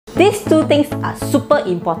These two things are super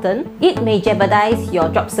important. It may jeopardize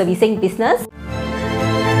your drop servicing business.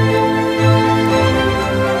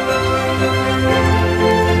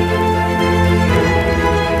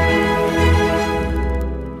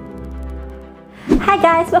 Hi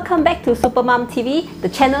guys, welcome back to Supermom TV, the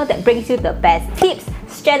channel that brings you the best tips,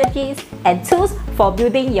 strategies, and tools for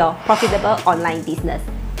building your profitable online business.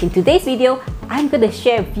 In today's video, I'm going to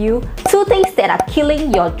share with you two things that are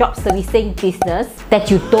killing your drop servicing business that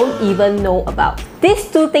you don't even know about. These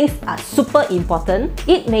two things are super important.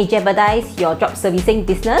 It may jeopardize your drop servicing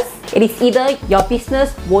business. It is either your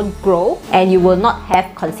business won't grow and you will not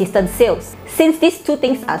have consistent sales. Since these two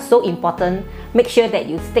things are so important, make sure that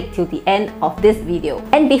you stick till the end of this video.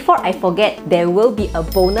 And before I forget, there will be a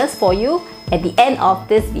bonus for you at the end of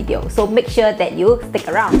this video, so make sure that you stick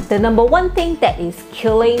around. The number one thing that is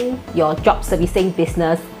killing your drop servicing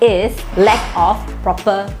business is lack of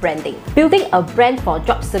proper branding. Building a brand for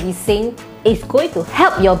drop servicing is going to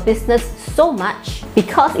help your business so much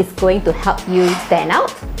because it's going to help you stand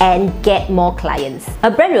out and get more clients. A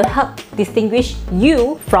brand will help distinguish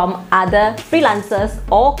you from other freelancers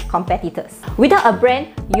or competitors. Without a brand,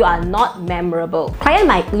 you are not memorable. Clients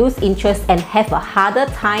might lose interest and have a harder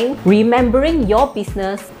time remembering your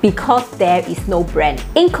business because there is no brand.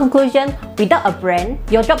 In conclusion, without a brand,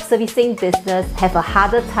 your drop servicing business have a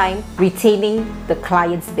harder time retaining the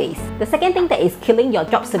client's base. The second thing that is killing your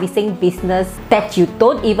drop servicing business that you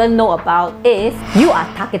don't even know about is you are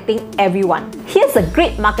targeting everyone. Here's a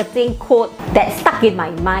great marketing quote that stuck in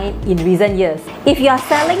my mind in recent years. If you are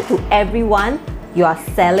selling to everyone, you are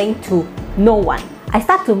selling to no one. I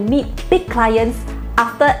start to meet big clients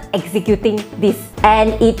after executing this,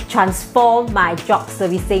 and it transformed my drop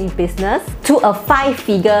servicing business to a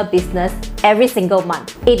 5-figure business every single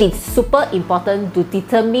month. It is super important to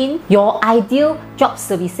determine your ideal drop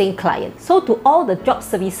servicing client. So to all the drop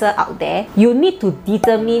servicers out there, you need to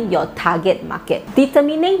determine your target market.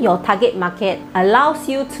 Determining your target market allows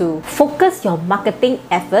you to focus your marketing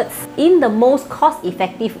efforts in the most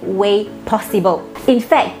cost-effective way possible. In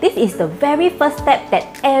fact, this is the very first step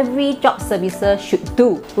that every drop servicer should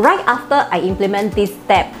do. Right after I implement this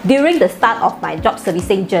step, during the start of my drop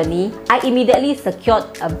servicing journey, I immediately secured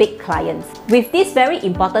a big client. With this very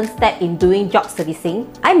important step in doing drop servicing,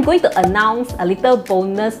 I'm going to announce a little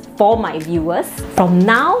bonus for my viewers. From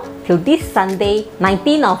now till this Sunday,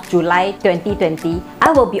 19th of July 2020,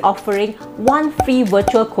 I will be offering one free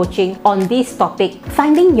virtual coaching on this topic,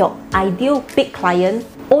 finding your ideal big client,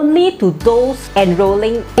 only to those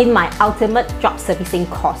enrolling in my ultimate drop servicing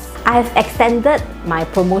course. I have extended my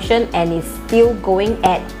promotion and is still going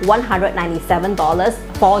at $197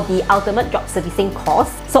 for the ultimate drop servicing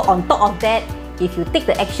course. So on top of that, if you take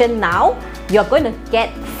the action now, you're going to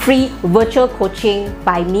get free virtual coaching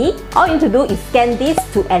by me. All you need to do is scan this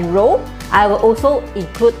to enroll. I will also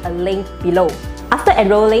include a link below. After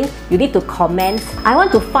enrolling, you need to comment, I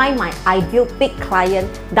want to find my ideal big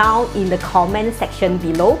client down in the comment section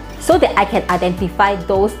below so that I can identify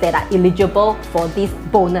those that are eligible for this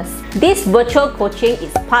bonus. This virtual coaching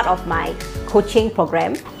is part of my coaching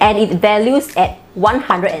program and it values at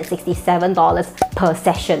 $167 per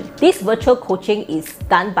session. This virtual coaching is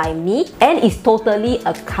done by me and is totally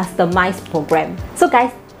a customized program. So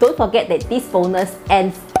guys, don't forget that this bonus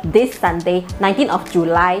ends this Sunday, 19th of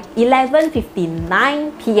July,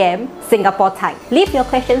 11:59 p.m. Singapore time. Leave your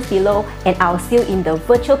questions below and I'll see you in the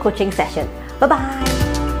virtual coaching session. Bye-bye!